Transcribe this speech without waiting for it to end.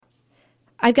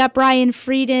I've got Brian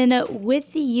Frieden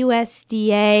with the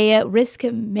USDA Risk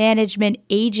Management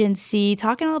Agency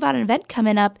talking all about an event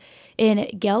coming up in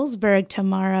Galesburg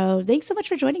tomorrow. Thanks so much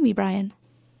for joining me, Brian.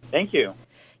 Thank you.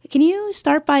 Can you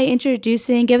start by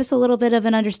give us a little bit of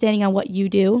an understanding on what you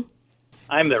do?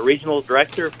 I'm the Regional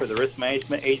Director for the Risk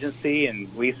Management Agency,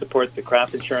 and we support the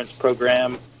crop insurance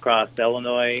program across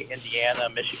Illinois, Indiana,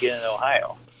 Michigan, and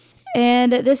Ohio.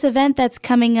 And this event that's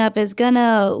coming up is going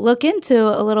to look into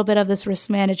a little bit of this risk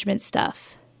management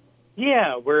stuff.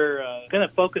 Yeah, we're going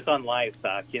to focus on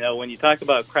livestock. You know, when you talk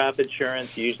about crop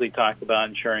insurance, you usually talk about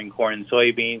insuring corn and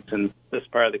soybeans in this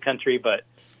part of the country. But,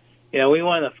 you know, we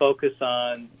want to focus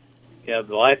on, the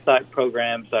livestock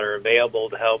programs that are available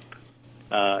to help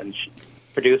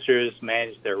producers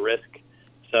manage their risk.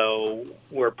 So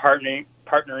we're partnering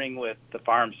with the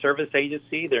Farm Service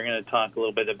Agency. They're going to talk a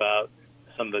little bit about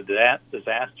some of the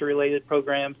disaster-related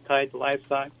programs tied to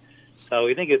livestock. So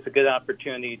we think it's a good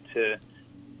opportunity to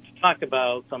talk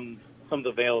about some of the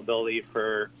availability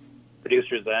for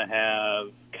producers that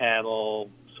have cattle,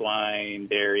 swine,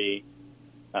 dairy,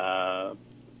 and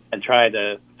try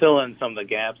to fill in some of the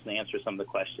gaps and answer some of the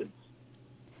questions.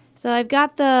 So I've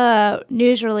got the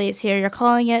news release here. You're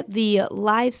calling it the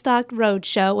Livestock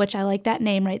Roadshow, which I like that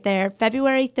name right there.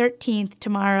 February 13th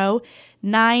tomorrow,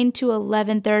 9 to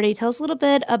 11:30. Tell us a little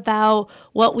bit about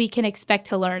what we can expect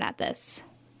to learn at this.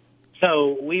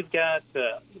 So we've got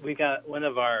one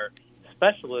of our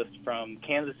specialists from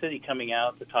Kansas City coming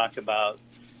out to talk about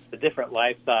the different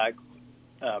livestock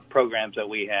programs that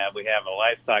we have. We have a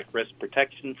livestock risk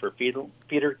protection for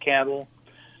feeder cattle.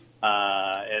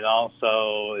 It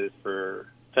also is for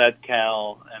fed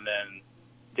cow and then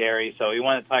dairy. So we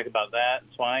want to talk about that,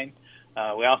 swine.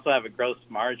 We also have a gross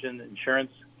margin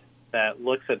insurance that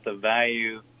looks at the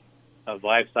value of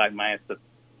livestock minus the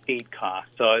feed cost.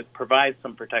 So it provides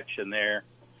some protection there.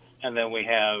 And then we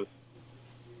have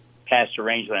pasture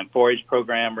rangeland forage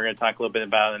program we're going to talk a little bit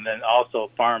about. And then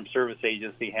also Farm Service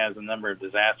Agency has a number of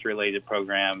disaster-related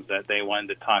programs that they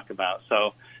wanted to talk about.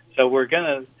 So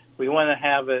we want to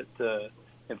have it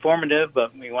informative,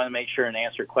 but we want to make sure and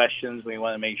answer questions. We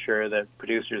want to make sure that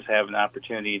producers have an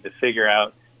opportunity to figure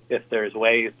out if there's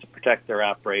ways to protect their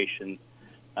operation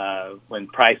when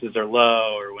prices are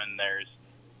low or when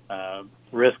there's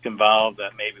risk involved,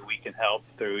 that maybe we can help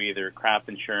through either crop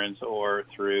insurance or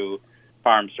through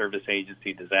Farm Service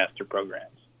Agency disaster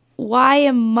programs. Why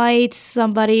might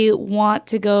somebody want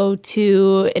to go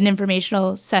to an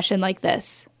informational session like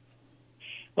this?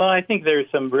 Well, I think there's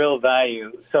some real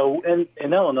value. So in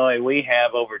Illinois, we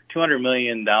have over $200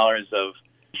 million of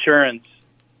insurance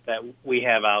that we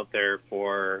have out there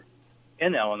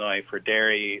in Illinois for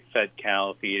dairy, fed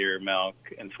cow, feeder, milk,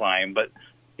 and swine. But,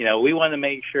 we want to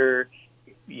make sure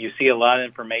you see a lot of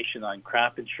information on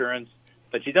crop insurance,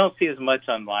 but you don't see as much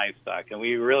on livestock. And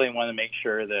we really want to make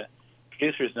sure that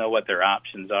producers know what their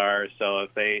options are. So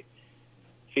if they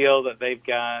feel that they've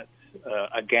got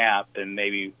a gap and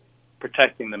maybe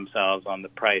protecting themselves on the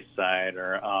price side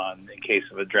or in case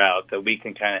of a drought, that we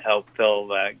can kind of help fill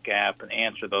that gap and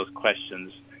answer those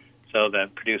questions so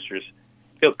that producers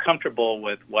feel comfortable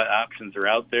with what options are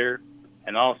out there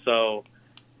and also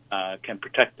can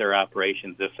protect their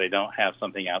operations if they don't have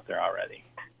something out there already.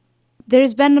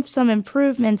 There's been some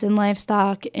improvements in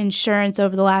livestock insurance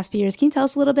over the last few years. Can you tell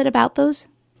us a little bit about those?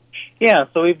 Yeah,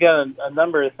 so we've got a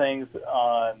number of things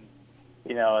on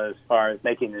as far as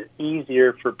making it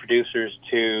easier for producers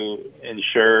to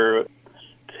insure.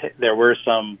 There were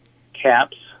some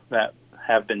caps that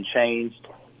have been changed,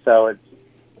 so it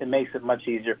makes it much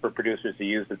easier for producers to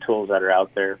use the tools that are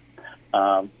out there.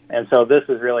 And so this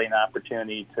is really an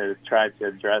opportunity to try to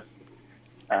address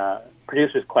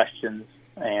producers' questions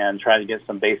and try to get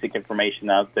some basic information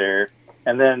out there.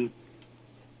 And then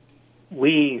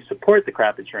we support the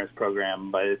crop insurance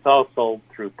program, but it's all sold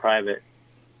through private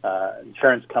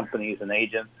insurance companies and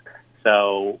agents.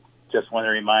 So just want to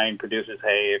remind producers,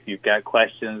 hey, if you've got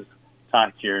questions,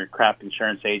 talk to your crop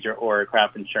insurance agent or a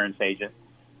crop insurance agent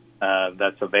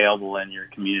that's available in your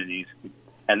communities.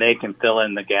 And they can fill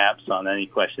in the gaps on any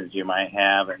questions you might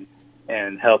have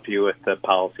and help you with the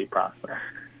policy process.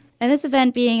 And this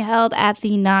event being held at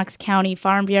the Knox County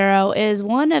Farm Bureau is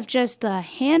one of just a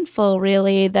handful,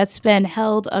 really, that's been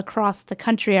held across the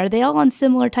country. Are they all on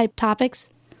similar type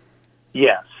topics?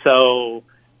 Yes. So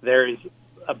there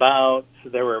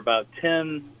were about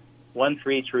 10, one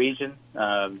for each region.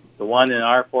 The one in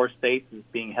our 4 states is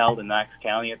being held in Knox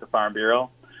County at the Farm Bureau.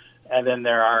 And then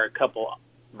there are a couple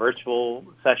virtual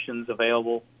sessions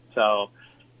available. So,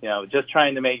 just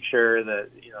trying to make sure that,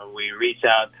 we reach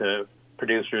out to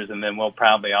producers, and then we'll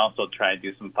probably also try to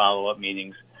do some follow-up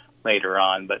meetings later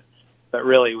on. But But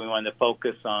really, we want to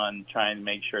focus on trying to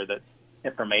make sure that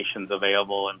information is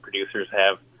available and producers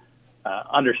have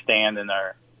understand and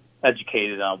are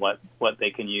educated on what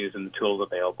they can use and the tools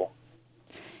available.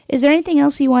 Is there anything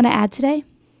else you want to add today?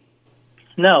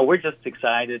 No, we're just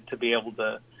excited to be able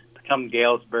to come to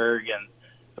Galesburg and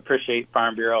appreciate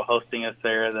Farm Bureau hosting us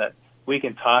there, that we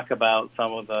can talk about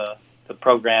some of the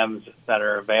programs that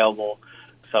are available.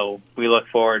 So we look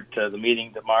forward to the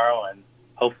meeting tomorrow, and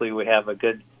hopefully we have a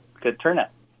good turnout.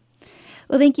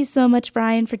 Well, thank you so much,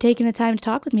 Brian, for taking the time to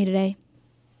talk with me today.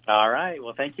 All right.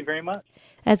 Well, thank you very much.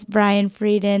 That's Brian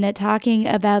Frieden talking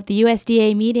about the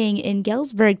USDA meeting in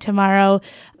Galesburg tomorrow,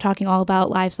 talking all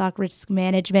about livestock risk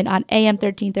management on AM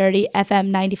 1330, FM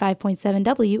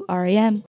 95.7 WRAM.